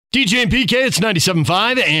DJ and PK, it's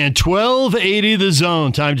 97.5 and 1280 The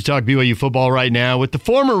Zone. Time to talk BYU football right now with the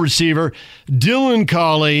former receiver, Dylan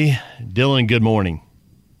Collie. Dylan, good morning.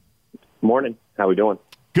 Morning. How we doing?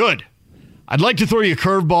 Good. I'd like to throw you a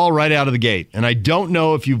curveball right out of the gate, and I don't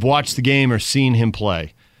know if you've watched the game or seen him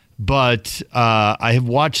play, but I have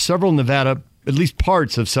watched several Nevada, at least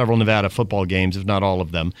parts of several Nevada football games, if not all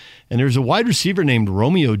of them, and there's a wide receiver named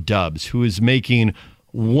Romeo Doubs who is making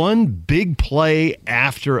one big play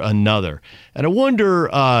after another. And I wonder,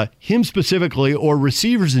 him specifically, or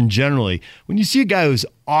receivers in generally, when you see a guy who's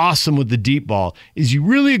awesome with the deep ball, is he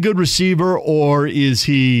really a good receiver, or is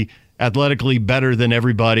he athletically better than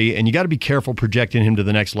everybody, and you got to be careful projecting him to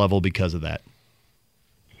the next level because of that?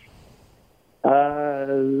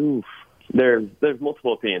 There's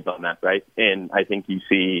multiple opinions on that, right? And I think you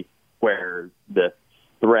see where the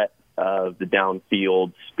threat of the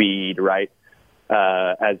downfield speed, right?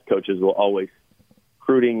 As coaches will always,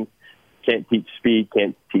 recruiting can't teach speed,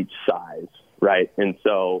 can't teach size, right? And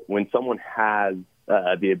so when someone has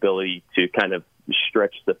the ability to kind of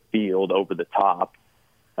stretch the field over the top,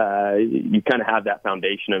 you kind of have that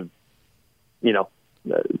foundation of,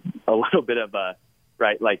 a little bit of a,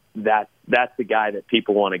 right, like that's the guy that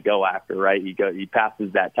people want to go after, right? He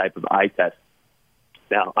passes that type of eye test.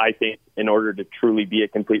 Now, I think in order to truly be a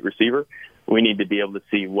complete receiver, we need to be able to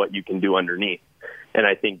see what you can do underneath. And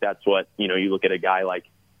I think that's what, you look at a guy like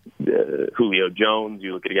Julio Jones,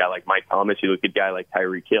 you look at a guy like Mike Thomas, you look at a guy like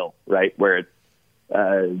Tyreek Hill, right, where it's,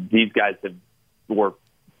 these guys were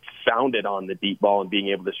founded on the deep ball and being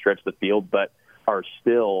able to stretch the field, but are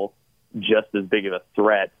still just as big of a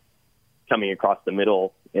threat coming across the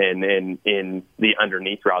middle and in the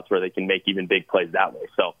underneath routes where they can make even big plays that way.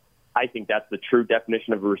 So I think that's the true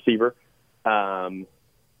definition of a receiver.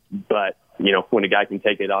 But, when a guy can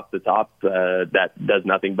take it off the top, that does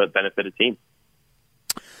nothing but benefit a team.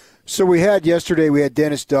 So yesterday we had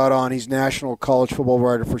Dennis Dodd on. He's national college football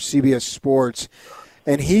writer for CBS Sports.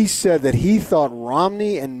 And he said that he thought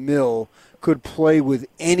Romney and Mill could play with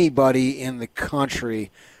anybody in the country.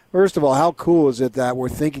 First of all, how cool is it that we're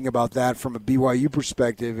thinking about that from a BYU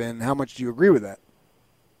perspective, and how much do you agree with that?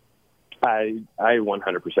 I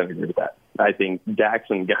 100% agree with that. I think Dax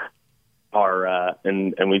and Gunner are,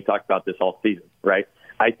 and we've talked about this all season, right?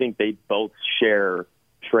 I think they both share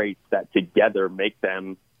traits that together make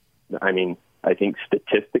them, I think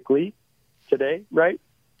statistically today, right,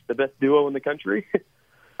 the best duo in the country.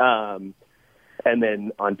 And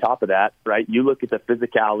then on top of that, right, you look at the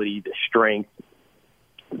physicality, the strength,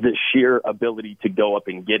 the sheer ability to go up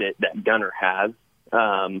and get it that Gunner has,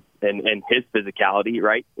 and his physicality,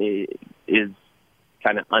 right, is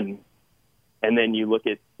kind of and then you look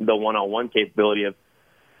at the one-on-one capability of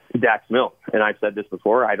Dax Milne. And I've said this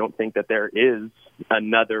before, I don't think that there is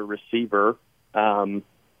another receiver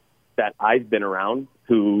that I've been around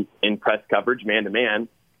who, in press coverage, man-to-man,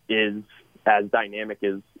 is as dynamic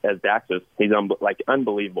as Dax is. He's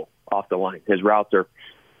unbelievable off the line. His routes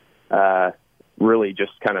are really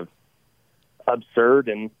just kind of absurd,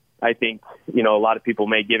 and I think, a lot of people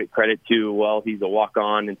may give it credit to, well, he's a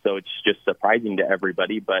walk-on, and so it's just surprising to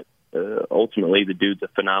everybody, but ultimately the dude's a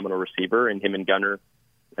phenomenal receiver, and him and Gunner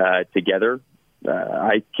together,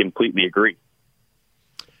 I completely agree.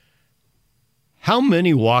 How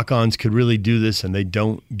many walk-ons could really do this and they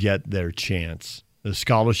don't get their chance? The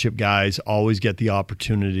scholarship guys always get the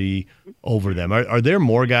opportunity over them. Are there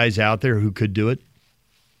more guys out there who could do it?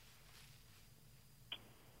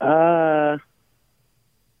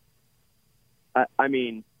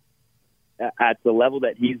 At the level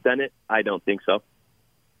that he's done it, I don't think so.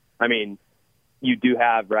 You do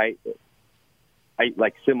have, right,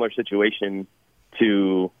 similar situation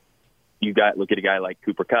to look at a guy like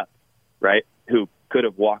Cooper Kupp, right, who could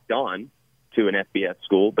have walked on to an FBS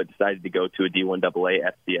school but decided to go to a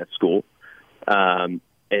D1AA FCS school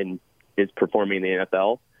and is performing in the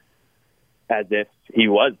NFL as if he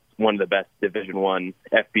was one of the best Division I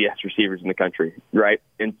FBS receivers in the country, right?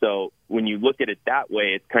 And so when you look at it that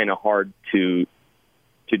way, it's kind of hard to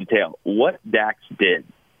detail. What Dax did,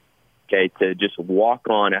 okay, to just walk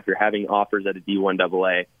on after having offers at a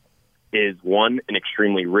D1AA is, one, an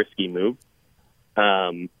extremely risky move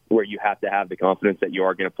where you have to have the confidence that you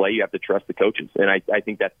are going to play. You have to trust the coaches. And I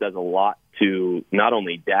think that does a lot to not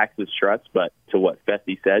only Dax's trust, but to what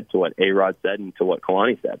Festi said, to what A-Rod said, and to what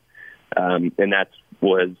Kalani said. And that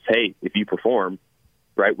was, hey, if you perform,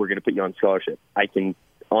 right, we're going to put you on scholarship. I can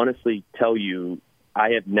honestly tell you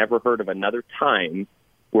I have never heard of another time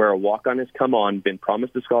where a walk-on has come on, been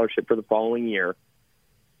promised a scholarship for the following year,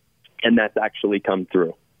 and that's actually come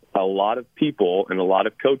through. A lot of people and a lot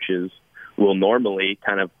of coaches will normally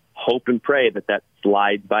kind of hope and pray that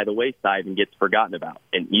slides by the wayside and gets forgotten about.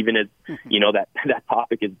 And even as, that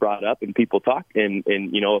topic is brought up and people talk and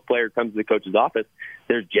a player comes to the coach's office,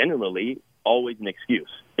 there's generally always an excuse.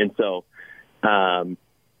 And so,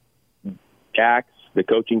 Dax, the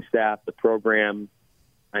coaching staff, the program,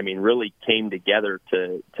 really came together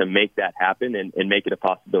to make that happen and make it a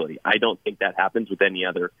possibility. I don't think that happens with any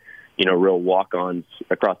other, real walk-ons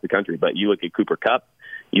across the country. But you look at Cooper Kupp,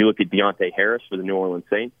 you look at Deontay Harris for the New Orleans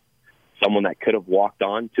Saints, someone that could have walked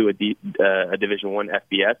on to a Division I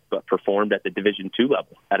FBS, but performed at the Division II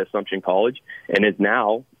level at Assumption College, and is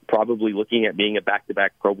now probably looking at being a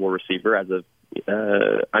back-to-back Pro Bowl receiver as a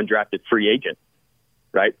undrafted free agent,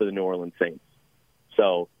 right, for the New Orleans Saints.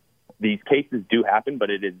 So these cases do happen, but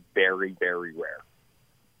it is very, very rare.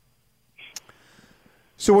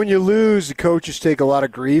 So when you lose, the coaches take a lot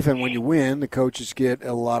of grief, and when you win, the coaches get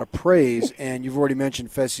a lot of praise. And you've already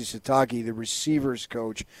mentioned Fesi Sitake, the receivers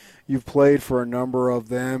coach. You've played for a number of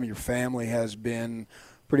them. Your family has been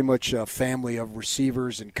pretty much a family of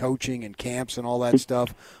receivers and coaching and camps and all that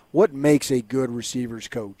stuff. What makes a good receivers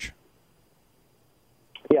coach?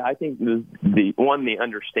 Yeah, I think the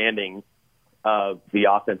understanding of the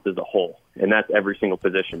offense as a whole, and that's every single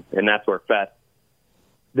position. And that's where Fess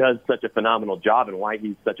does such a phenomenal job, and why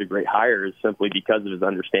he's such a great hire is simply because of his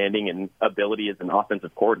understanding and ability as an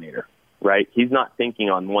offensive coordinator, right? He's not thinking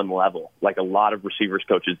on one level like a lot of receivers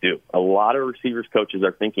coaches do. A lot of receivers coaches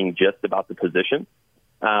are thinking just about the position,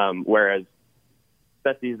 whereas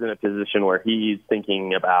Fessie's in a position where he's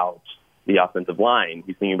thinking about the offensive line.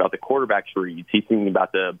 He's thinking about the quarterback's reads. He's thinking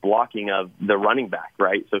about the blocking of the running back,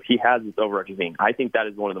 right? So he has this overarching thing. I think that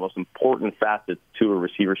is one of the most important facets to a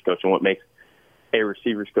receivers coach and what makes a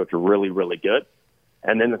receivers coach really, really good.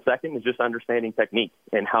 And then the second is just understanding technique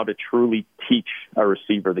and how to truly teach a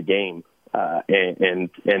receiver the game and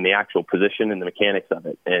the actual position and the mechanics of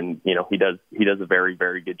it. And, he does a very,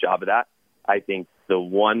 very good job of that. I think the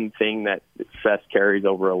one thing that Fess carries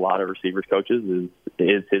over a lot of receivers coaches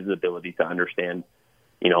is his ability to understand,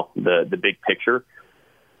 the big picture.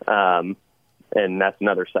 And that's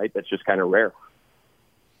another site that's just kind of rare.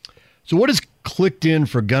 So what has clicked in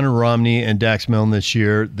for Gunnar Romney and Dax Milne this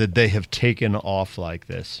year that they have taken off like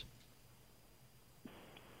this?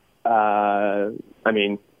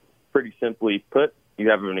 Pretty simply put, you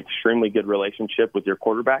have an extremely good relationship with your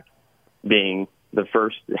quarterback, being the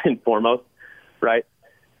first and foremost, right?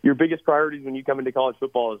 Your biggest priorities when you come into college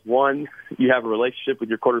football is, one, you have a relationship with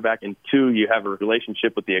your quarterback, and two, you have a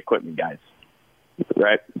relationship with the equipment guys,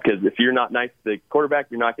 right? Because if you're not nice to the quarterback,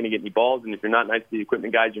 you're not going to get any balls, and if you're not nice to the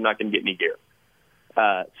equipment guys, you're not going to get any gear.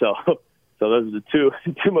 So those are the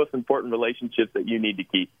two most important relationships that you need to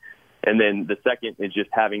keep. And then the second is just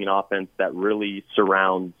having an offense that really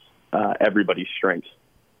surrounds everybody's strengths.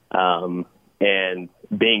 And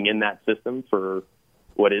being in that system for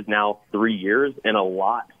what is now 3 years, and a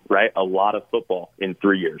lot of football in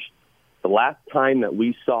 3 years. The last time that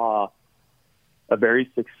we saw a very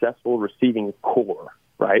successful receiving core,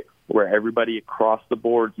 right, where everybody across the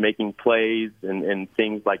board's making plays and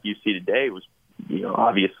things like you see today was,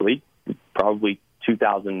 obviously probably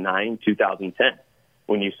 2009, 2010,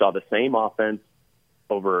 when you saw the same offense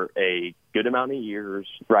over a good amount of years,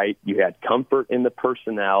 right? You had comfort in the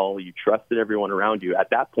personnel. You trusted everyone around you. At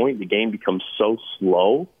that point, the game becomes so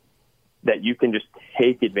slow that you can just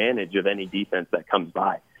take advantage of any defense that comes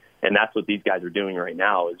by. And that's what these guys are doing right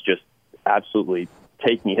now, is just absolutely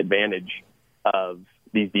taking advantage of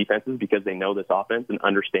these defenses because they know this offense and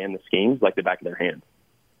understand the schemes like the back of their hand.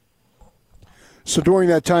 So during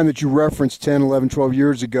that time that you referenced 10, 11, 12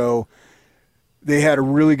 years ago, they had a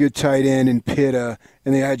really good tight end in Pitta,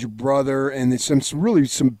 and they had your brother, and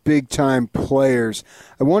some big-time players.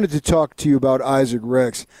 I wanted to talk to you about Isaac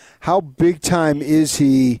Rex. How big-time is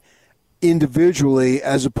he individually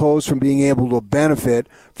as opposed from being able to benefit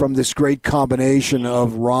from this great combination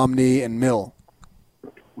of Romney and Mill?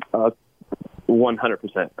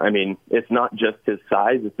 100%. It's not just his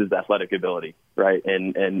size, it's his athletic ability, right?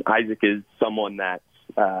 And Isaac is someone that,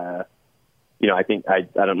 I think, I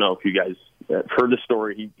don't know if you guys heard the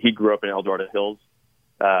story. He grew up in El Dorado Hills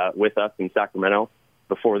with us in Sacramento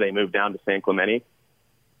before they moved down to San Clemente,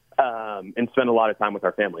 and spent a lot of time with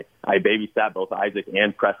our family. I babysat both Isaac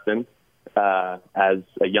and Preston as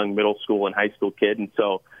a young middle school and high school kid. And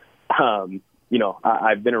so,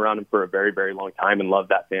 I've been around him for a very, very long time and love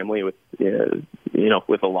that family with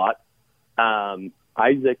a lot.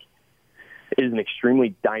 Isaac is an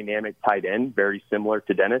extremely dynamic tight end, very similar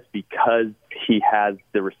to Dennis, because he has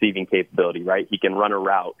the receiving capability, right? He can run a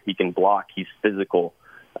route, he can block, he's physical.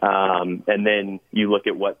 And then you look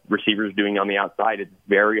at what receivers are doing on the outside. It's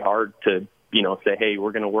very hard to say, hey,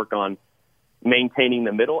 we're going to work on maintaining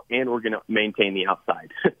the middle and we're going to maintain the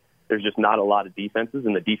outside. There's just not a lot of defenses,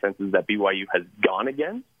 and the defenses that BYU has gone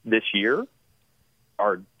against this year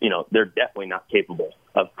are, they're definitely not capable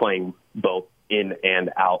of playing both in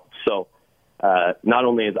and out. So not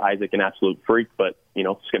only is Isaac an absolute freak, but,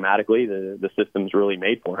 schematically the system's really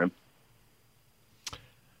made for him.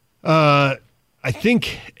 I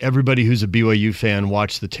think everybody who's a BYU fan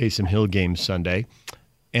watched the Taysom Hill game Sunday,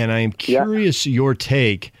 and I am curious your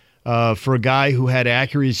take for a guy who had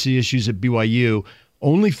accuracy issues at BYU,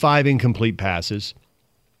 only 5 incomplete passes,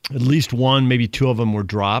 at least one, maybe 2 of them were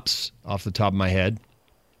drops off the top of my head.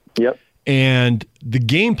 Yep. And the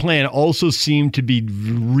game plan also seemed to be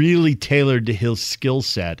really tailored to his skill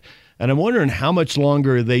set. And I'm wondering how much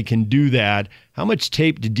longer they can do that. How much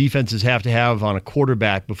tape do defenses have to have on a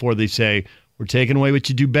quarterback before they say, we're taking away what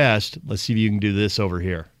you do best. Let's see if you can do this over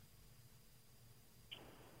here.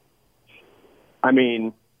 I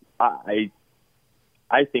mean, I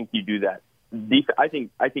think you do that. I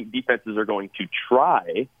think defenses are going to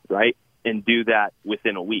try, right, and do that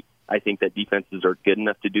within a week. I think that defenses are good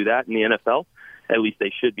enough to do that in the NFL. At least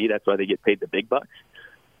they should be. That's why they get paid the big bucks.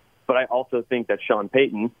 But I also think that Sean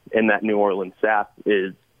Payton and that New Orleans staff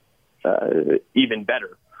is even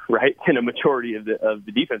better, right, than a majority of the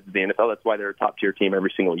defenses of the NFL. That's why they're a top-tier team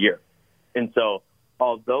every single year. And so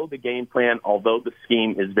although the game plan, although the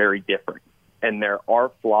scheme is very different, and there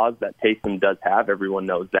are flaws that Taysom does have. Everyone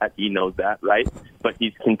knows that. He knows that, right? But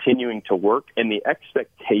he's continuing to work, and the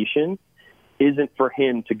expectation isn't for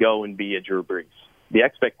him to go and be a Drew Brees. The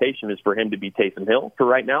expectation is for him to be Taysom Hill for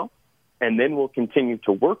right now, and then we'll continue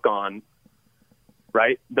to work on,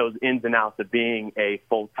 right, those ins and outs of being a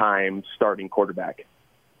full-time starting quarterback.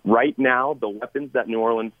 Right now, the weapons that New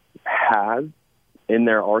Orleans has in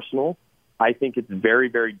their arsenal, I think it's very,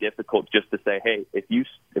 very difficult just to say, hey,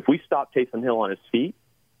 if we stop Taysom Hill on his feet,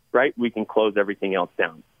 right, we can close everything else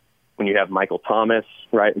down. When you have Michael Thomas,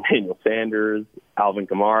 right, Emmanuel Sanders, Alvin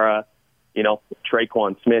Kamara,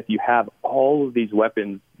 Traquan Smith, you have all of these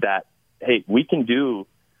weapons that, hey, we can do,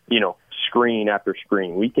 screen after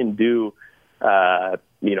screen. We can do,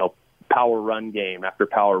 power run game after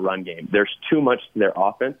power run game. There's too much to their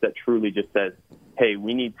offense that truly just says, hey,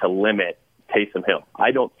 we need to limit Taysom Hill.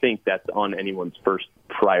 I don't think that's on anyone's first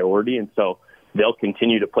priority, and so they'll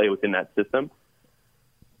continue to play within that system,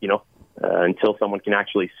 until someone can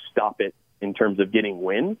actually stop it in terms of getting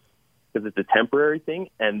wins, because it's a temporary thing,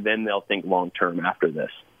 and then they'll think long-term after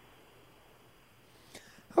this.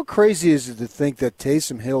 How crazy is it to think that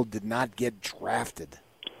Taysom Hill did not get drafted?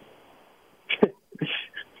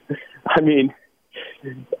 I mean,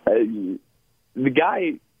 the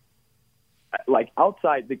guy, like,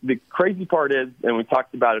 outside, the crazy part is, and we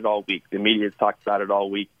talked about it all week, the media has talked about it all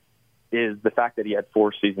week, is the fact that he had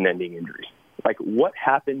 4 season-ending injuries. Like, what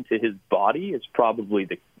happened to his body is probably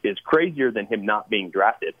is crazier than him not being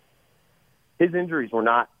drafted. His injuries were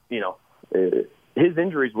not, his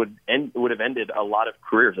injuries would have ended a lot of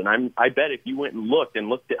careers. And I bet if you went and looked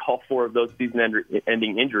at all 4 of those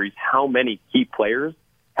season-ending injuries, how many key players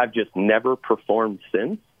have just never performed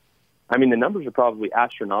since. I mean, the numbers are probably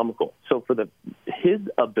astronomical. So for his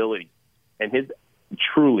ability and his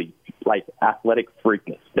truly, like, athletic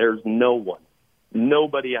freakness, there's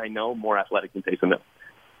nobody I know more athletic than Taysom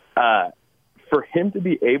Hill. For him to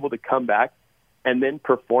be able to come back and then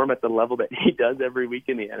perform at the level that he does every week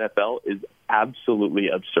in the NFL is absolutely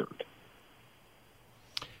absurd.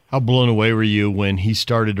 How blown away were you when he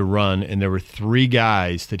started to run and there were 3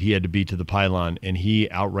 guys that he had to beat to the pylon, and he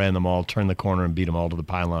outran them all, turned the corner, and beat them all to the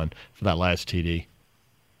pylon for that last TD?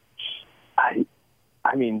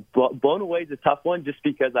 I mean, blown away is a tough one just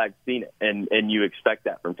because I've seen it, and you expect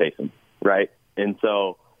that from Taysom, right? And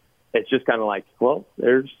so it's just kind of like, well,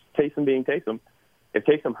 there's Taysom being Taysom. If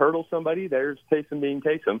Taysom hurdles somebody, there's Taysom being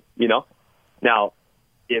Taysom, Now,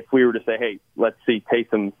 if we were to say, hey, let's see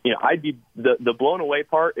Taysom, I'd be the blown away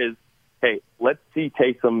part is, hey, let's see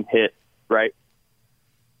Taysom hit, right,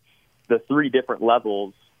 the 3 different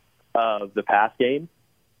levels of the pass game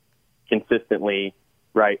consistently,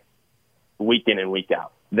 right, week in and week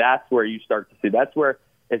out. That's where you start to see. That's where,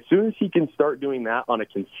 as soon as he can start doing that on a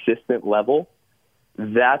consistent level,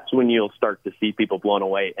 that's when you'll start to see people blown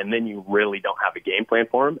away, and then you really don't have a game plan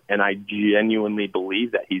for him, and I genuinely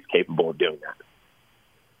believe that he's capable of doing that.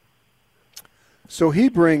 So he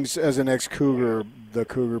brings, as an ex-Cougar, the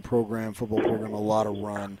Cougar program, football program, a lot of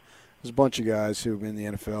run. There's a bunch of guys who have been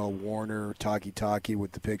in the NFL, Warner, Taki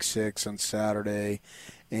with the pick 6 on Saturday,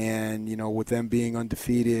 and, with them being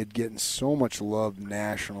undefeated, getting so much love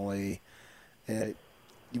nationally.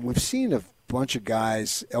 We've seen a bunch of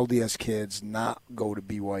guys, LDS kids, not go to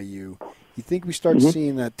BYU. You think we start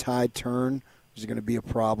seeing that tide turn? Is it going to be a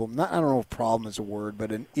problem? I don't know if problem is a word,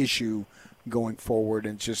 but an issue going forward,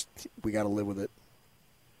 and just we got to live with it.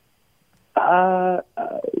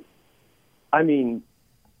 I mean,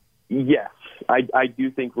 yes, I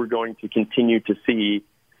do think we're going to continue to see,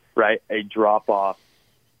 right, a drop off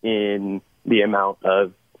in the amount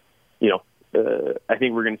of, I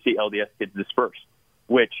think we're going to see LDS kids disperse,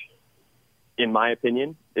 which, in my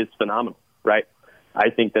opinion, is phenomenal, right? I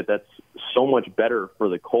think that that's so much better for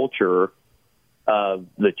the culture of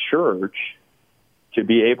the church to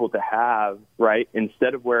be able to have, right,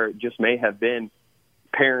 instead of where it just may have been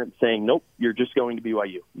parents saying, nope, you're just going to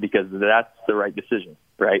BYU because that's the right decision,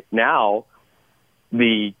 right? Now,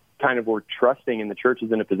 the kind of we're trusting in the church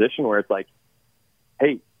is in a position where it's like,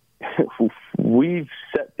 hey, we've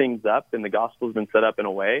set things up and the gospel's been set up in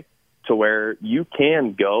a way to where you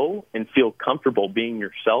can go and feel comfortable being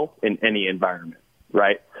yourself in any environment,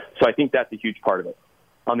 right? So I think that's a huge part of it.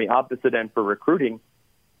 On the opposite end for recruiting,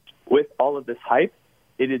 with all of this hype,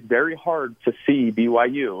 it is very hard to see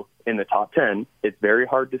BYU in the top 10. It's very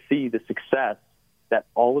hard to see the success that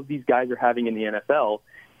all of these guys are having in the NFL.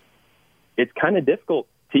 It's kind of difficult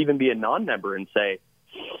to even be a non-member and say,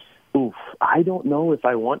 oof, I don't know if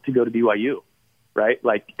I want to go to BYU, right?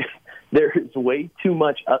 Like, there is way too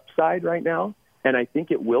much upside right now, and I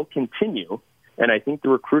think it will continue. And I think the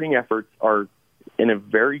recruiting efforts are in a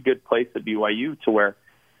very good place at BYU to where,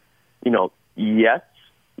 yes,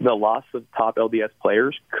 the loss of top LDS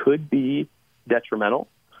players could be detrimental.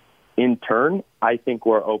 In turn, I think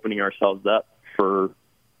we're opening ourselves up for,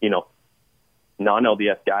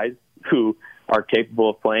 non-LDS guys who are capable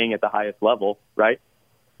of playing at the highest level, right?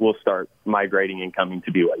 Will start migrating and coming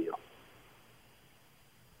to BYU.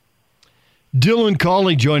 Dylan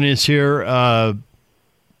Calling joining us here. I'm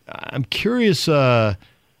curious. We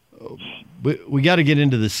got to get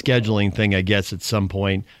into the scheduling thing, I guess, at some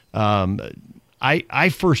point. I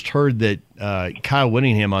first heard that Kyle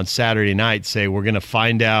Whittingham on Saturday night say we're going to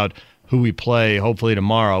find out who we play hopefully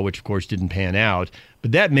tomorrow, which of course didn't pan out.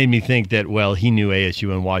 But that made me think that, well, he knew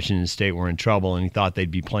ASU and Washington State were in trouble and he thought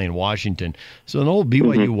they'd be playing Washington. So an old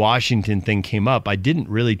BYU-Washington thing came up. I didn't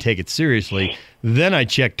really take it seriously. Then I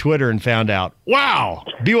checked Twitter and found out, wow,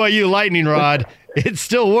 BYU lightning rod. It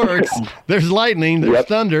still works. There's lightning. There's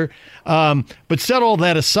thunder. But set all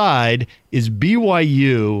that aside, is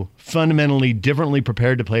BYU fundamentally differently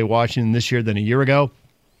prepared to play Washington this year than a year ago?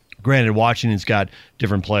 Granted, Washington's got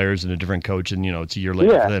different players and a different coach, and, it's a year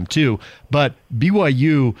later for them too. But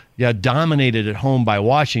BYU got dominated at home by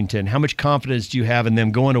Washington. How much confidence do you have in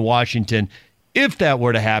them going to Washington if that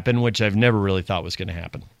were to happen, which I've never really thought was going to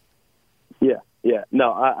happen? Yeah.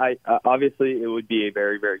 No, I obviously it would be a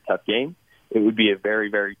very, very tough game. It would be a very,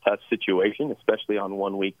 very tough situation, especially on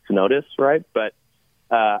 1 week's notice, right? But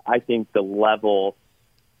I think the level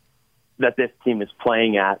that this team is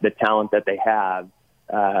playing at, the talent that they have,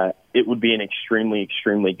 it would be an extremely,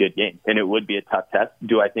 extremely good game, and it would be a tough test.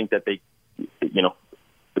 Do I think that they,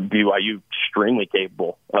 BYU extremely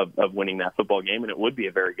capable of winning that football game, and it would be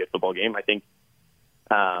a very good football game. I think,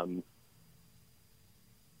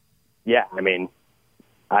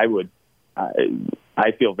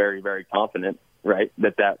 I feel very, very confident, right,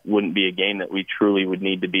 that wouldn't be a game that we truly would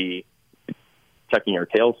need to be checking our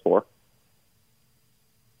tails for.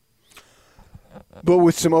 But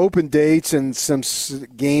with some open dates and some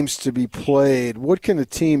games to be played, what can the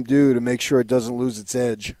team do to make sure it doesn't lose its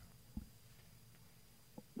edge?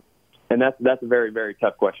 And that's a very, very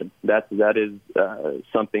tough question. That is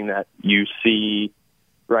something that you see,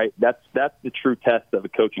 right? That's the true test of a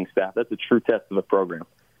coaching staff. That's the true test of a program.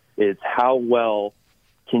 Is how well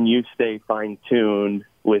can you stay fine-tuned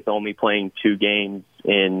with only playing 2 games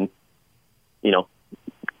in,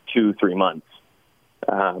 2-3 months.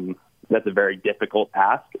 That's a very difficult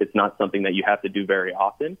ask. It's not something that you have to do very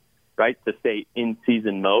often, right, to stay in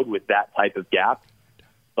season mode with that type of gap.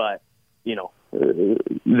 But,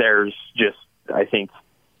 there's just, I think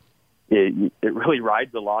it really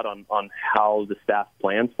rides a lot on how the staff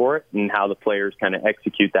plans for it and how the players kind of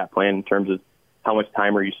execute that plan in terms of how much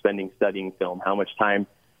time are you spending studying film, how much time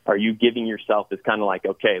are you giving yourself is kind of like,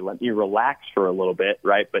 okay, let me relax for a little bit,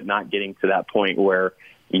 right, but not getting to that point where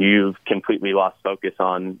you've completely lost focus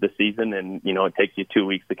on the season and, it takes you 2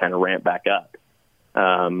 weeks to kind of ramp back up.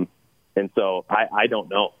 And so I don't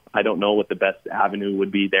know. I don't know what the best avenue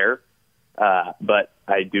would be there. But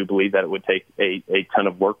I do believe that it would take a ton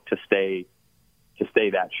of work to stay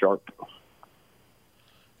that sharp.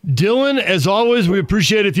 Dylan, as always, we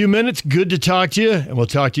appreciate a few minutes. Good to talk to you, and we'll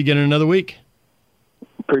talk to you again in another week.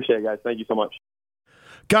 Appreciate it, guys. Thank you so much.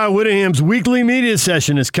 Kyle Whittingham's weekly media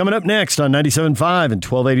session is coming up next on 97.5 and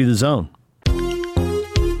 1280 The Zone.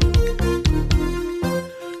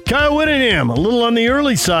 Kyle Whittingham, a little on the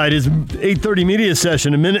early side. His 8:30 media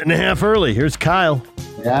session, a minute and a half early. Here's Kyle.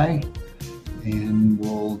 Guy, and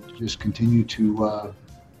we'll just continue to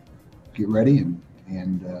get ready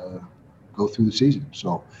and go through the season.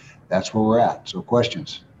 So that's where we're at. So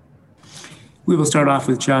questions. We will start off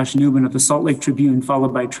with Josh Newman of the Salt Lake Tribune,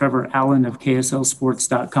 followed by Trevor Allen of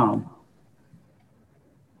KSLSports.com.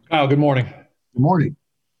 Kyle, good morning. Good morning.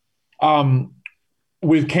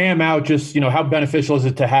 With Cam out, just, how beneficial is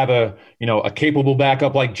it to have a capable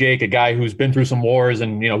backup like Jake, a guy who's been through some wars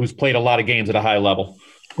and, who's played a lot of games at a high level?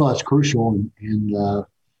 Well, it's crucial. And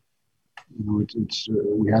it's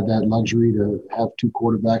we had that luxury to have two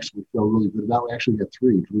quarterbacks we feel really good about. We actually got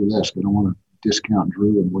three. Drew Lisk. I don't want to discount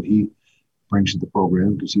Drew and what he brings to the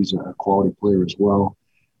program because he's a quality player as well.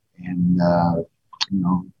 And,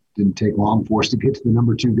 didn't take long for us to get to the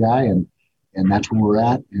number two guy. And that's where we're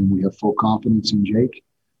at. And we have full confidence in Jake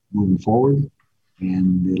moving forward.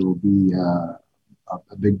 And it'll be a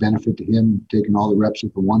big benefit to him taking all the reps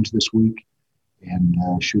with the ones this week and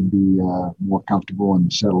should be more comfortable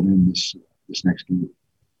and settled in this next game.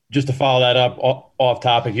 Just to follow that up off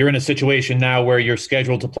topic, you're in a situation now where you're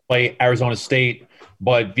scheduled to play Arizona State,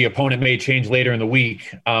 but the opponent may change later in the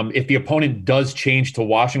week. If the opponent does change to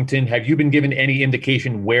Washington, have you been given any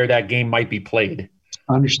indication where that game might be played?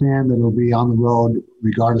 I understand that it'll be on the road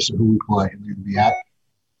regardless of who we play. It'll either be at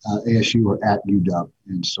ASU or at UW.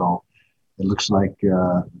 And so it looks like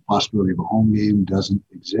the possibility of a home game doesn't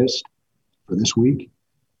exist for this week.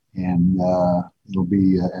 And it'll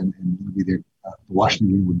be there. The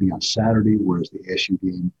Washington game would be on Saturday, whereas the ASU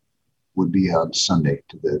game would be on Sunday.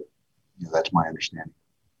 That's my understanding.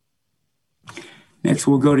 Next,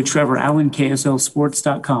 we'll go to Trevor Allen,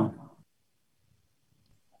 KSLSports.com.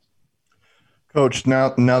 Coach, now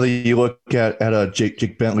that you look at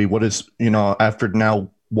Jake Bentley, what is, after now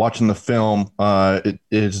watching the film,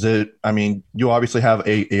 you obviously have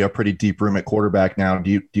a pretty deep room at quarterback now.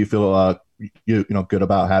 Do you feel good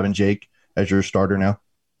about having Jake as your starter now?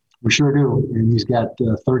 We sure do. And he's got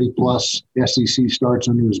 30 plus SEC starts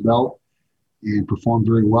under his belt and performed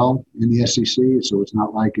very well in the SEC. So it's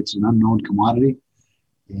not like it's an unknown commodity.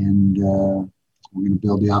 And we're going to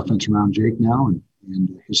build the offense around Jake now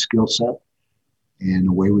and his skill set. And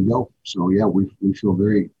away we go. So, yeah, we feel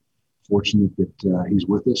very fortunate that he's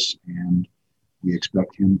with us, and we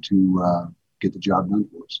expect him to get the job done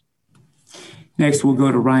for us. Next, we'll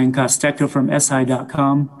go to Ryan Costeca from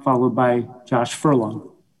SI.com, followed by Josh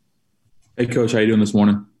Furlong. Hey, Coach, how you doing this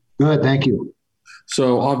morning? Good, thank you.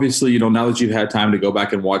 So, obviously, now that you've had time to go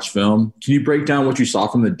back and watch film, can you break down what you saw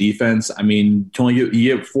from the defense? I mean,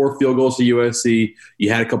 you have 4 field goals to USC.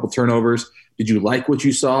 You had a couple turnovers. Did you like what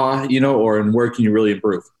you saw, and where can you really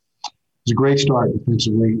improve? It was a great start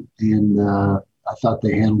defensively, and I thought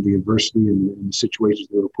they handled the adversity and the situations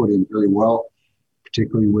they were put in very well,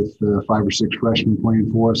 particularly with 5 or 6 freshmen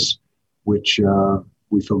playing for us, which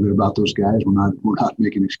we feel good about those guys. We're not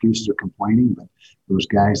making excuses or complaining, but those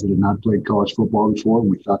guys that had not played college football before,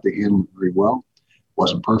 we thought they handled it very well.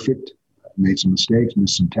 Wasn't perfect, made some mistakes,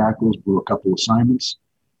 missed some tackles, blew a couple assignments,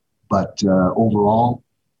 but overall,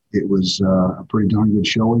 it was a pretty darn good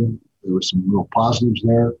showing. There were some real positives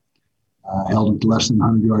there. Held them to less than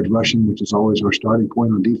 100 yards rushing, which is always our starting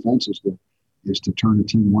point on defense, is to turn the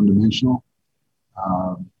team one-dimensional.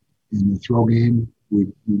 In the throw game,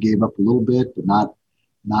 we gave up a little bit, but not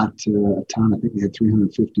a ton. I think we had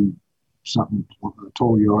 350-something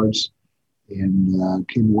total yards and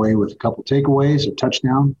came away with a couple takeaways, a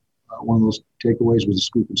touchdown. One of those takeaways was a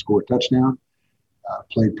scoop and score touchdown.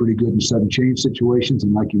 Played pretty good in sudden change situations,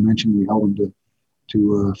 and like you mentioned, we held them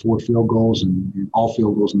to 4 field goals and all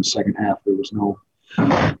field goals in the second half. There was no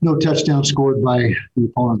touchdown scored by the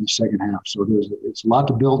opponent in the second half. So it's a lot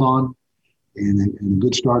to build on, and a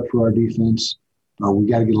good start for our defense. We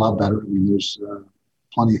got to get a lot better. I mean, there's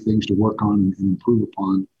plenty of things to work on and improve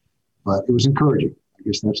upon, but it was encouraging. I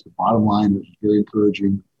guess that's the bottom line. It was very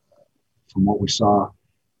encouraging from what we saw.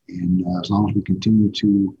 And as long as we continue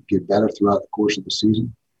to get better throughout the course of the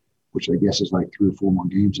season, which I guess is like 3 or 4 more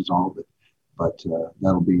games is all of it, but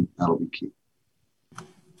that'll be key.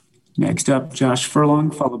 Next up, Josh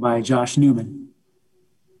Furlong, followed by Josh Newman.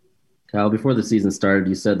 Kyle, before the season started,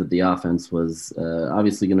 you said that the offense was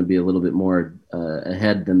obviously going to be a little bit more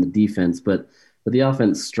ahead than the defense, but the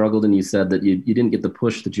offense struggled, and you said that you didn't get the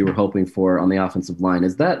push that you were hoping for on the offensive line.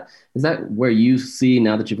 Is that where you see,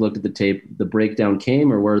 now that you've looked at the tape, the breakdown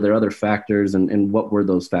came, or were there other factors, and what were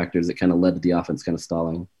those factors that kind of led to the offense kind of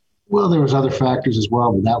stalling? Well, there was other factors as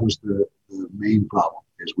well, but that was the main problem,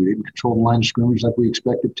 is we didn't control the line of scrimmage like we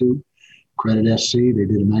expected to. Credit SC, they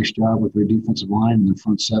did a nice job with their defensive line and the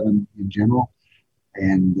front seven in general.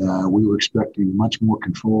 And we were expecting much more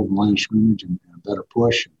control of the line of scrimmage and a better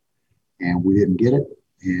push, and we didn't get it.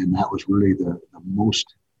 And that was really the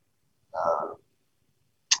most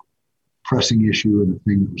pressing issue, and the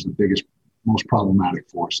thing that was the biggest, most problematic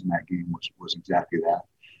for us in that game was exactly that.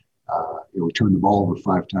 We turned the ball over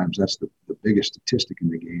 5 times. That's the biggest statistic in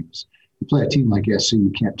the game. Is you play a team like SC,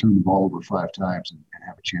 you can't turn the ball over 5 times and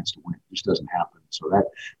have a chance to win. It just doesn't happen. So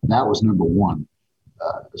that was number one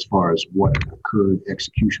as far as what occurred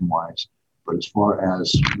execution-wise. But as far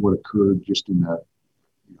as what occurred just in the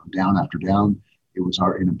down after down, it was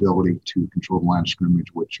our inability to control the line of scrimmage,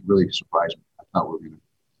 which really surprised me. I thought we were going to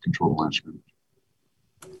control the line of scrimmage.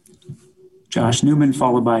 Josh Newman,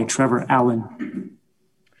 followed by Trevor Allen.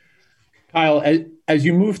 Kyle, as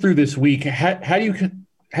you move through this week, how do you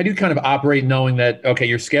kind of operate knowing that, okay,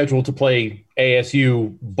 you're scheduled to play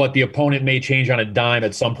ASU, but the opponent may change on a dime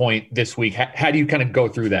at some point this week? How do you kind of go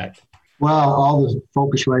through that? Well, all the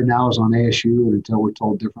focus right now is on ASU, and until we're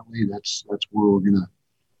told differently, that's where we're going to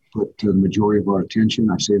put the majority of our attention.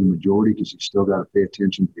 I say the majority because you still got to pay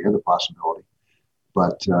attention to the other possibility.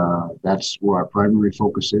 But that's where our primary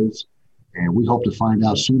focus is, and we hope to find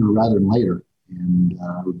out sooner rather than later. And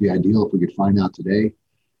it would be ideal if we could find out today.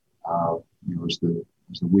 As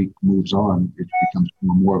the week moves on, it becomes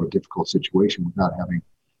more of a difficult situation without having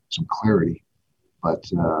some clarity. But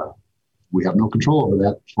we have no control over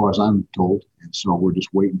that, as far as I'm told. And so we're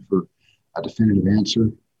just waiting for a definitive answer.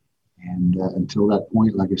 And until that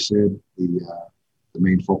point, like I said, the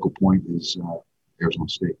main focal point is Arizona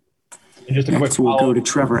State. And just a quick we'll go to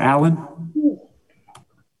Trevor Allen.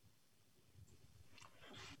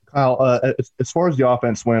 Kyle, as far as the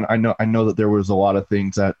offense went, I know that there was a lot of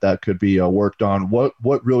things that could be worked on. What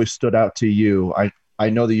really stood out to you? I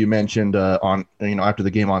know that you mentioned after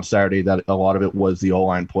the game on Saturday that a lot of it was the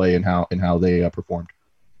O-line play and how they performed.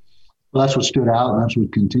 Well, that's what stood out, and that's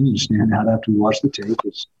what continued to stand out after we watched the tape.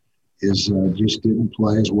 Is just didn't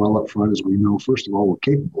play as well up front as we know. First of all, we're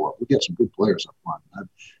capable of. We got some good players up front.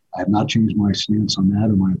 I have not changed my stance on that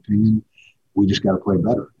or my opinion. We just got to play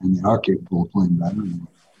better, and they are capable of playing better. And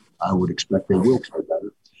I would expect they will play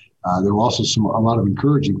better. There were also a lot of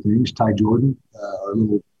encouraging things. Ty Jordan, our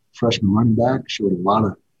little freshman running back, showed a lot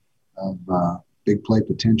of big play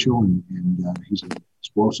potential, and he's an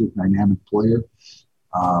explosive, dynamic player.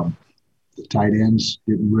 The tight ends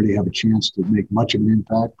didn't really have a chance to make much of an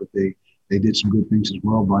impact, but they did some good things as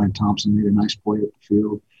well. Brian Thompson made a nice play at the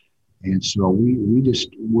field. And so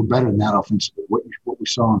we're better than that offensively. What we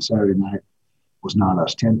saw on Saturday night was not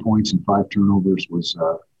us. 10 points and 5 turnovers was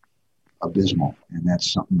abysmal, and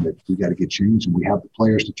that's something that we got to get changed, and we have the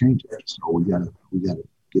players to change that. So we got to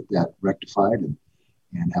get that rectified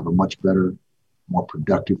and have a much better, more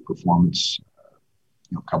productive performance,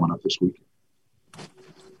 coming up this weekend.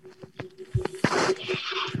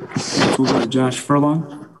 We'll go to Josh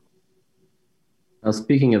Furlong.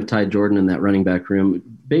 Speaking of Ty Jordan in that running back room,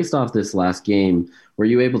 based off this last game, were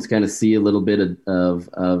you able to kind of see a little bit of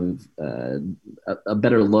a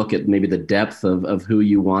better look at maybe the depth of who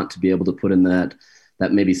you want to be able to put in that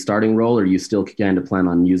maybe starting role, or you still kind of plan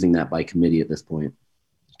on using that by committee at this point?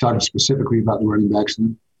 Talking specifically about the running backs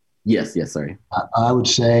then? Yes, sorry. I would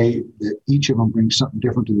say that each of them brings something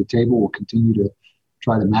different to the table. We'll continue to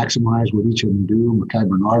try to maximize what each of them do. Mekhi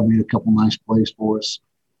Bernard made a couple nice plays for us.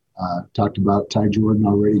 Talked about Ty Jordan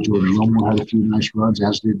already. Jordan Wilmore had a few nice runs,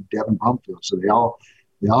 as did Devin Brumfield. So they all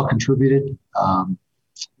contributed,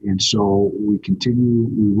 and so we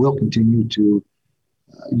will continue to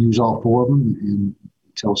use all 4 of them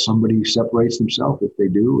until somebody separates themselves. If they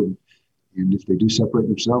do, and if they do separate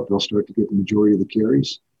themselves, they'll start to get the majority of the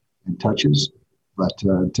carries and touches. But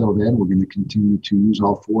until then, we're going to continue to use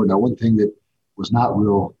all 4. Now, one thing that was not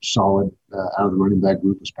real solid out of the running back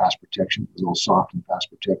group was pass protection. It was a little soft in pass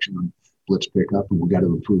protection on blitz pickup, and we got to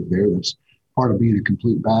improve there. That's part of being a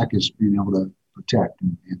complete back, is being able to protect,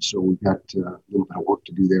 and so we've got a little bit of work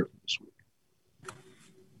to do there for this week.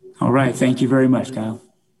 All right, thank you very much, Kyle.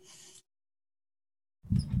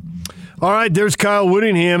 All right, there's Kyle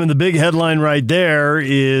Whittingham, and the big headline right there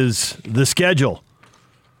is the schedule.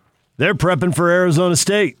 They're prepping for Arizona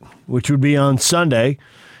State, which would be on Sunday.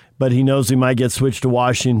 But he knows he might get switched to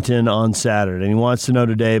Washington on Saturday. And he wants to know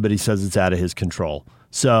today, but he says it's out of his control.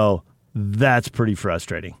 So that's pretty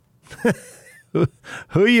frustrating. Who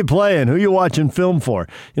are you playing? Who are you watching film for?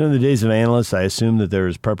 In the days of analysts, I assume that there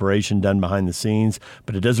is preparation done behind the scenes,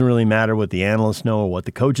 but it doesn't really matter what the analysts know or what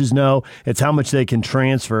the coaches know. It's how much they can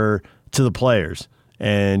transfer to the players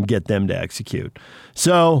and get them to execute.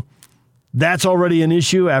 So That's already an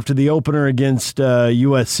issue after the opener against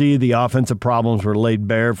USC. The offensive problems were laid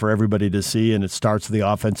bare for everybody to see, and it starts with the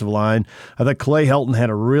offensive line. I thought Clay Helton had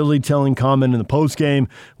a really telling comment in the postgame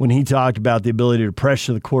when he talked about the ability to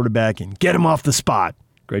pressure the quarterback and get him off the spot.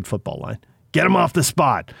 Great football line. Get him off the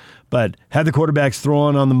spot. But had the quarterbacks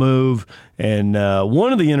throwing on the move, and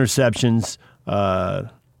one of the interceptions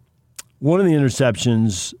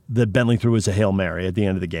that Bentley threw was a Hail Mary at the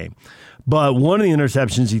end of the game. But one of the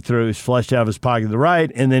interceptions he threw was flushed out of his pocket to the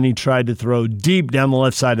right, and then he tried to throw deep down the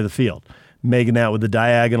left side of the field, making that with the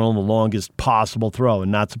diagonal the longest possible throw.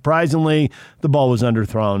 And not surprisingly, the ball was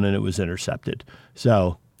underthrown and it was intercepted.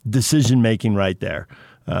 So decision-making right there.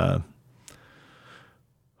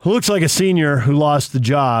 Looks like a senior who lost the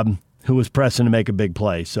job, who was pressing to make a big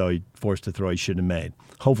play, so he forced a throw he shouldn't have made.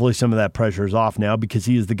 Hopefully some of that pressure is off now because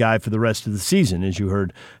he is the guy for the rest of the season, as you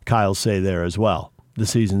heard Kyle say there as well. The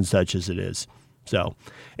season's such as it is. So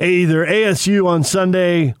either ASU on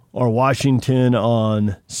Sunday or Washington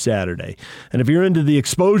on Saturday. And if you're into the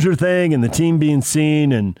exposure thing and the team being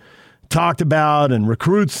seen and talked about and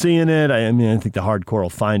recruits seeing it, I think the hardcore will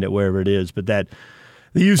find it wherever it is. But the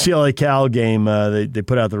UCLA-Cal game, they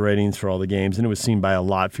put out the ratings for all the games, and it was seen by a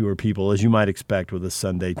lot fewer people, as you might expect with a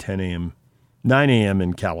Sunday 10 a.m., 9 a.m.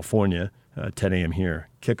 in California, 10 a.m. here,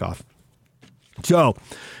 kickoff. So,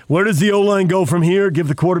 where does the O-line go from here? Give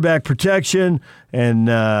the quarterback protection and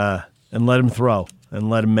let him throw and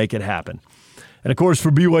let him make it happen. And of course,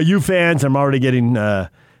 for BYU fans, I'm already getting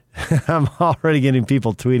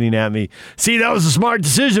people tweeting at me. See, that was a smart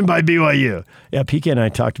decision by BYU. Yeah, PK and I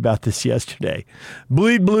talked about this yesterday.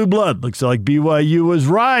 Bleed blue blood. Looks like BYU was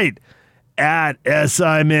right. At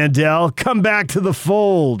S.I. Mandel, come back to the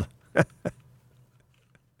fold.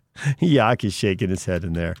 Yak is shaking his head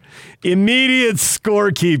in there. Immediate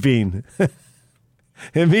scorekeeping.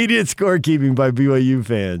 Immediate scorekeeping by BYU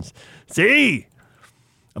fans. See?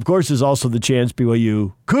 Of course, there's also the chance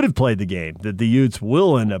BYU could have played the game, that the Utes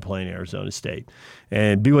will end up playing Arizona State.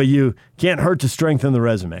 And BYU can't hurt to strengthen the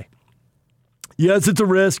resume. Yes, it's a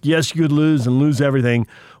risk. Yes, you could lose and lose everything.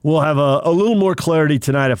 We'll have a little more clarity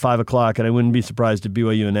tonight at 5 o'clock, and I wouldn't be surprised if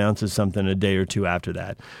BYU announces something a day or two after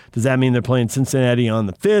that. Does that mean they're playing Cincinnati on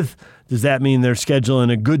the 5th? Does that mean they're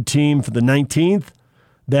scheduling a good team for the 19th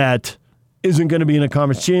that isn't going to be in a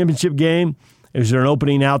conference championship game? Is there an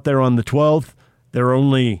opening out there on the 12th? There are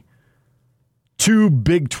only 2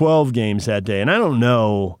 Big 12 games that day, and I don't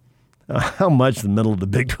know how much the middle of the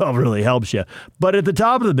Big 12 really helps you. But at the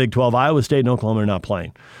top of the Big 12, Iowa State and Oklahoma are not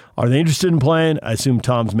playing. Are they interested in playing? I assume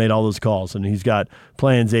Tom's made all those calls, and he's got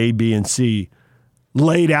plans A, B, and C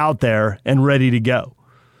laid out there and ready to go.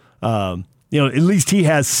 At least he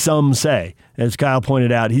has some say. As Kyle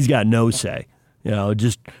pointed out, he's got no say.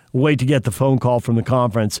 Just wait to get the phone call from the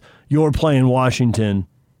conference. You're playing Washington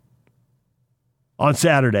on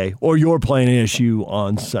Saturday, or you're playing ASU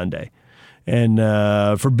on Sunday. And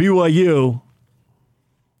for BYU,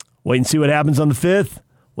 wait and see what happens on the 5th.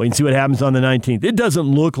 Wait and see what happens on the 19th. It doesn't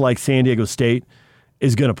look like San Diego State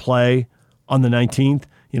is going to play on the 19th.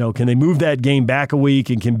 Can they move that game back a week,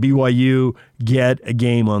 and can BYU get a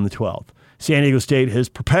game on the 12th? San Diego State has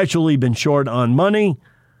perpetually been short on money.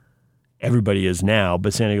 Everybody is now,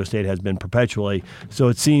 but San Diego State has been perpetually. So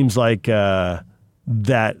it seems like that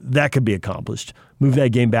could be accomplished. Move that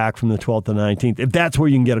game back from the 12th to the 19th. If that's where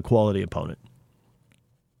you can get a quality opponent,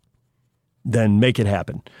 then make it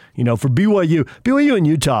happen. For BYU and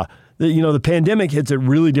Utah, the pandemic hits at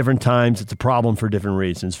really different times. It's a problem for different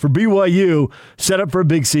reasons. For BYU, set up for a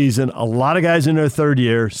big season. A lot of guys in their third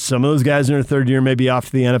year. Some of those guys in their third year may be off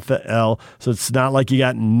to the NFL, so it's not like you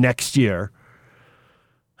got next year.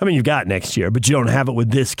 You've got next year, but you don't have it with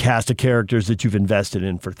this cast of characters that you've invested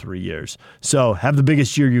in for 3 years. So have the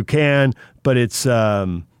biggest year you can, but it's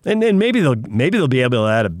and maybe they'll be able to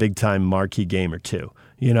add a big time marquee game or two.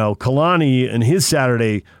 Kalani in his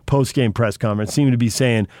Saturday post game press conference seemed to be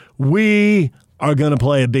saying, we are going to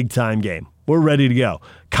play a big time game. We're ready to go.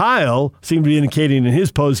 Kyle seemed to be indicating in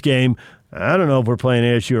his post game, I don't know if we're playing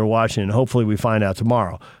ASU or Washington. Hopefully we find out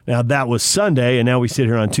tomorrow. Now, that was Sunday, and now we sit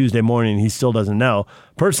here on Tuesday morning, and he still doesn't know.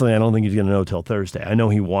 Personally, I don't think he's going to know till Thursday. I know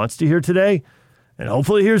he wants to hear today, and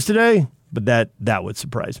hopefully he hears today, but that would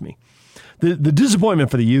surprise me. The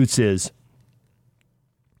disappointment for the Utes is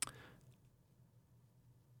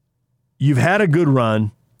you've had a good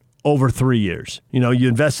run over 3 years. You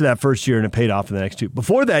invested that first year and it paid off in the next 2.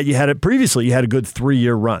 Before that, you had a good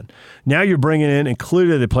 3-year run. Now you're bringing in, and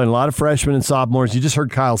clearly they're playing a lot of freshmen and sophomores. You just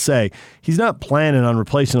heard Kyle say he's not planning on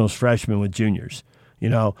replacing those freshmen with juniors.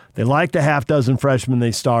 They like the half dozen freshmen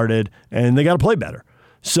they started, and they got to play better.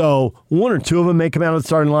 So 1 or 2 of them may come out of the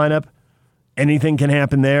starting lineup, anything can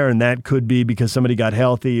happen there, and that could be because somebody got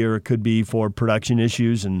healthy, or it could be for production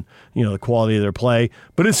issues and the quality of their play.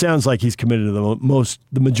 But it sounds like he's committed to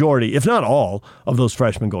the majority, if not all, of those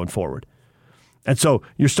freshmen going forward. And so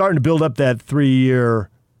you're starting to build up that 3-year,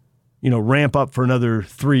 ramp up for another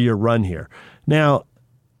 3-year run here. Now,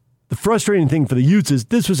 the frustrating thing for the Utes is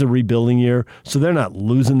this was a rebuilding year, so they're not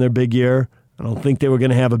losing their big year. I don't think they were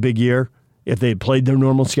going to have a big year if they had played their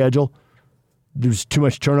normal schedule. There's too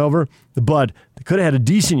much turnover, but they could have had a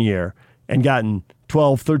decent year and gotten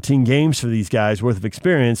 12, 13 games for these guys worth of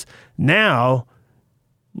experience. Now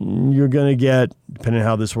you're going to get, depending on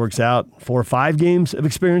how this works out, 4 or 5 games of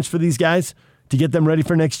experience for these guys to get them ready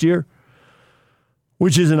for next year,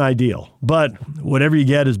 which isn't ideal. But whatever you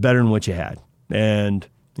get is better than what you had. And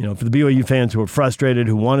for the BYU fans who are frustrated,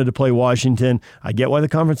 who wanted to play Washington, I get why the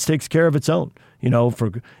conference takes care of its own. If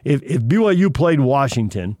BYU played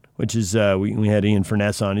Washington, which is we had Ian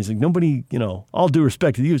Furness on, he's like, nobody, all due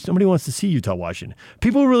respect to the Utes, nobody wants to see Utah Washington.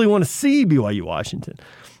 People really want to see BYU Washington.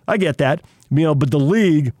 I get that, but the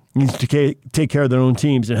league needs to take care of their own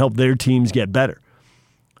teams and help their teams get better.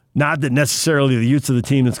 Not that necessarily the Utes are the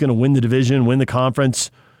team that's going to win the division, win the conference,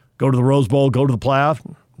 go to the Rose Bowl, go to the playoff.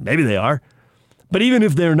 Maybe they are. But even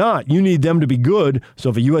if they're not, you need them to be good. So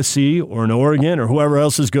if a USC or an Oregon or whoever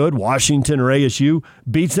else is good, Washington or ASU,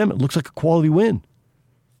 beats them, it looks like a quality win.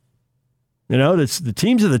 That's the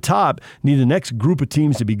teams at the top need the next group of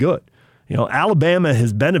teams to be good. Alabama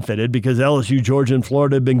has benefited because LSU, Georgia, and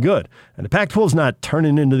Florida have been good. And the Pac-12 is not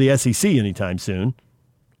turning into the SEC anytime soon,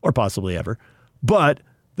 or possibly ever. But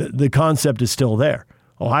the concept is still there.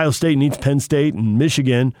 Ohio State needs Penn State and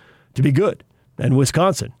Michigan to be good, and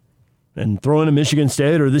Wisconsin. And throw in a Michigan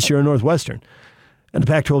State or this year a Northwestern. And the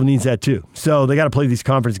Pac-12 needs that too. So they got to play these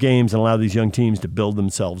conference games and allow these young teams to build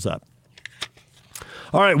themselves up.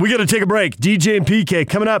 All right, we got to take a break. DJ and PK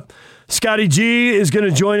coming up. Scotty G is going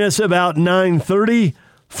to join us about 9:30.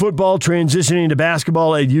 Football transitioning to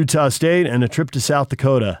basketball at Utah State and a trip to South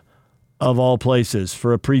Dakota, of all places,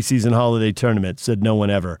 for a preseason holiday tournament, said no one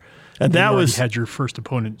ever. And that was had your first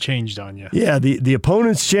opponent changed on you. Yeah, the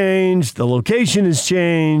opponent's changed. The location has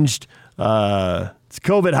changed. It's a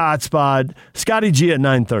COVID hotspot. Scotty G at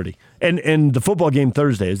 9:30. And the football game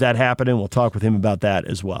Thursday, is that happening? We'll talk with him about that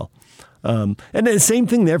as well. And the same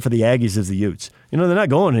thing there for the Aggies as the Utes. They're not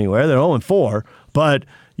going anywhere. They're 0-4, but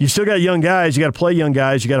you still got young guys. You got to play young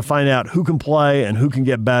guys. You got to find out who can play and who can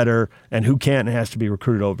get better and who can't and has to be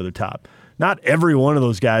recruited over the top. Not every one of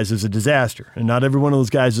those guys is a disaster, and not every one of those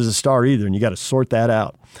guys is a star either, and you got to sort that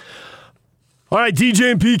out. All right,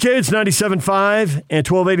 DJ and PK, it's 97.5 and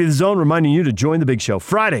 1280 The Zone, reminding you to join the big show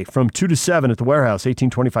Friday from 2 to 7 at the Warehouse,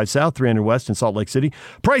 1825 South, 300 West in Salt Lake City.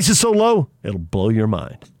 Price is so low, it'll blow your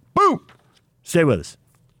mind. Boom! Stay with us.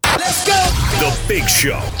 Let's go! The Big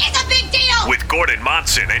Show. It's a big deal! With Gordon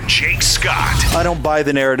Monson and Jake Scott. I don't buy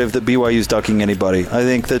the narrative that BYU's ducking anybody. I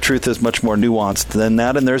think the truth is much more nuanced than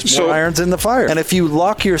that, and there's more irons in the fire. And if you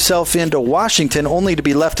lock yourself into Washington only to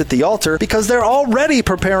be left at the altar because they're already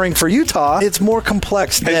preparing for Utah, it's more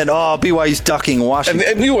complex than, BYU's ducking Washington.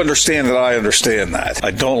 And you understand that I understand that. I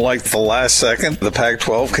don't like the last second the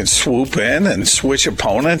Pac-12 can swoop in and switch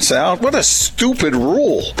opponents out. What a stupid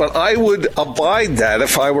rule. But I would abide that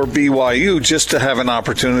if I were BYU, just to have an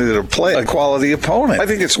opportunity to play a quality opponent. I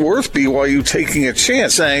think it's worth BYU taking a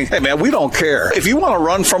chance, saying, hey, man, we don't care. If you want to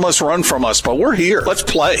run from us, but we're here. Let's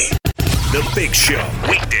play. The Big Show,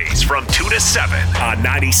 weekdays from 2 to 7 on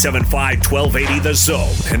 97.5, 1280 The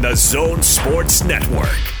Zone and The Zone Sports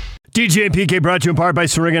Network. DJ and PK brought to you in part by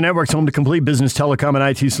Syringa Networks, home to complete business telecom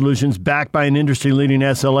and IT solutions, backed by an industry-leading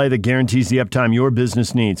SLA that guarantees the uptime your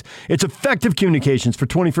business needs. It's effective communications for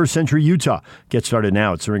 21st century Utah. Get started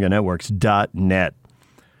now at syringanetworks.net.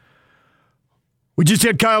 We just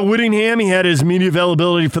had Kyle Whittingham. He had his media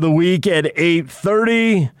availability for the week at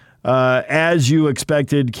 8:30. As you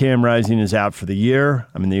expected, Cam Rising is out for the year.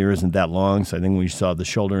 I mean, the year isn't that long, so I think we saw the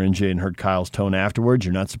shoulder injury and heard Kyle's tone afterwards.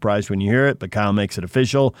 You're not surprised when you hear it, but Kyle makes it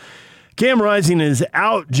official. Cam Rising is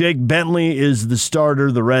out. Jake Bentley is the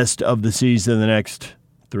starter the rest of the season, the next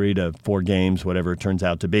 3 to 4 games, whatever it turns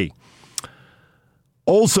out to be.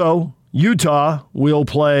 Also, Utah will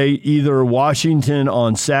play either Washington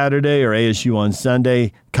on Saturday or ASU on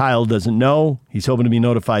Sunday. Kyle doesn't know. He's hoping to be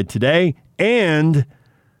notified today, and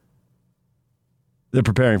they're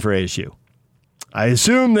preparing for ASU. I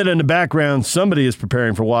assume that in the background, somebody is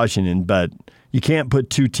preparing for Washington, but you can't put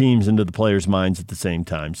two teams into the players' minds at the same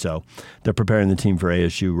time. So they're preparing the team for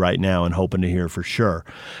ASU right now and hoping to hear for sure.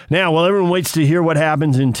 Now, while everyone waits to hear what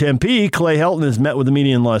happens in Tempe, Clay Helton has met with the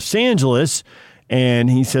media in Los Angeles, And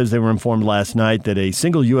he says they were informed last night that a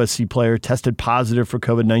single USC player tested positive for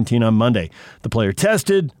COVID-19 on Monday. The player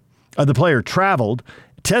traveled,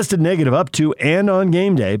 tested negative up to and on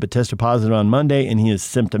game day, but tested positive on Monday, and he is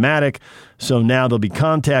symptomatic. So now there'll be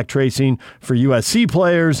contact tracing for USC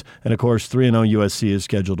players. And, of course, 3-0 USC is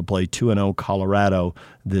scheduled to play 2-0 Colorado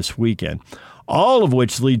this weekend. All of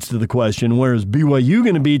which leads to the question, where is BYU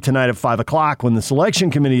going to be tonight at 5 o'clock when the selection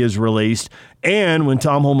committee is released and when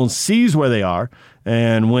Tom Holmoe sees where they are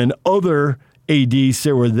and when other ADs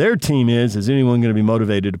say where their team is anyone going to be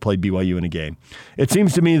motivated to play BYU in a game? It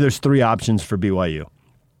seems to me there's 3 options for BYU.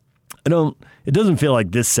 It doesn't feel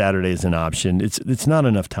like this Saturday is an option. It's not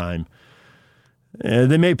enough time.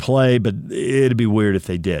 They may play, but it'd be weird if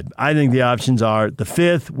they did. I think the options are the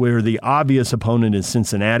 5th, where the obvious opponent is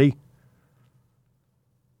Cincinnati.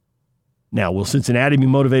 Now, will Cincinnati be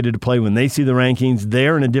motivated to play when they see the rankings?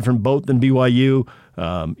 They're in a different boat than BYU.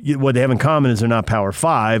 What they have in common is they're not Power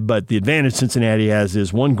 5, but the advantage Cincinnati has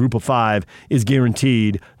is one group of 5 is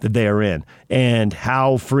guaranteed that they are in. And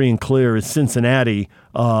how free and clear is Cincinnati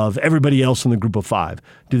of everybody else in the group of 5?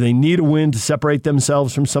 Do they need a win to separate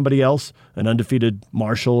themselves from somebody else, an undefeated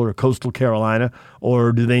Marshall or Coastal Carolina,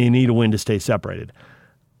 or do they need a win to stay separated?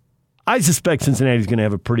 I suspect Cincinnati's going to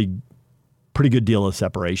have a pretty good deal of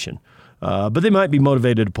separation. But they might be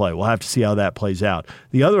motivated to play. We'll have to see how that plays out.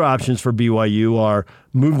 The other options for BYU are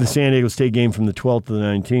move the San Diego State game from the 12th to the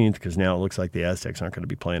 19th, because now it looks like the Aztecs aren't going to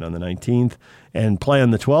be playing on the 19th, and play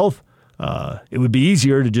on the 12th. It would be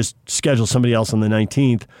easier to just schedule somebody else on the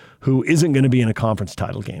 19th who isn't going to be in a conference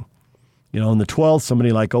title game. On the 12th,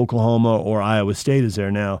 somebody like Oklahoma or Iowa State is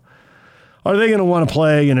there now. Are they going to want to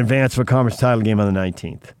play in advance of a conference title game on the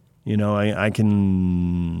 19th? I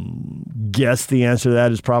can guess the answer to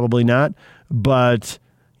that is probably not. But,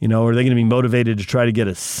 are they going to be motivated to try to get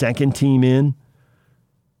a second team in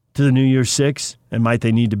to the New Year's Six? And might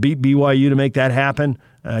they need to beat BYU to make that happen?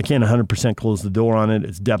 I can't 100% close the door on it.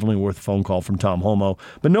 It's definitely worth a phone call from Tom Holmoe.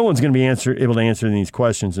 But no one's going to be able to answer these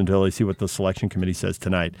questions until they see what the selection committee says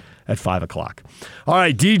tonight at 5 o'clock. All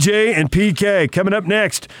right, DJ and PK coming up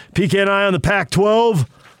next. PK and I on the Pac-12.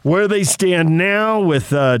 Where they stand now with,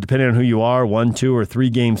 depending on who you are, 1, 2, or 3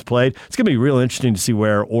 games played. It's going to be real interesting to see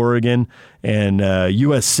where Oregon and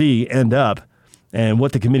USC end up and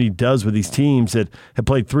what the committee does with these teams that have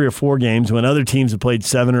played 3 or 4 games when other teams have played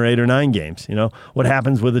 7 or 8 or 9 games. What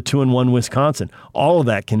happens with a 2-1 Wisconsin? All of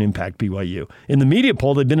that can impact BYU. In the media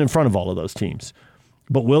poll, they've been in front of all of those teams.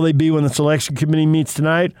 But will they be when the selection committee meets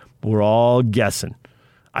tonight? We're all guessing.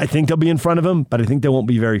 I think they'll be in front of them, but I think they won't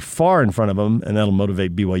be very far in front of them, and that'll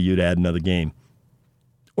motivate BYU to add another game.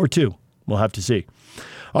 Or 2. We'll have to see.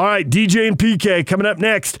 All right, DJ and PK coming up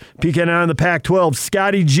next. PK and I on the Pac-12.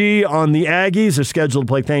 Scotty G on the Aggies. They're scheduled to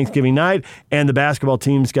play Thanksgiving night, and the basketball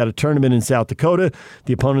team's got a tournament in South Dakota.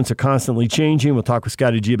 The opponents are constantly changing. We'll talk with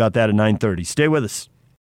Scotty G about that at 9:30. Stay with us.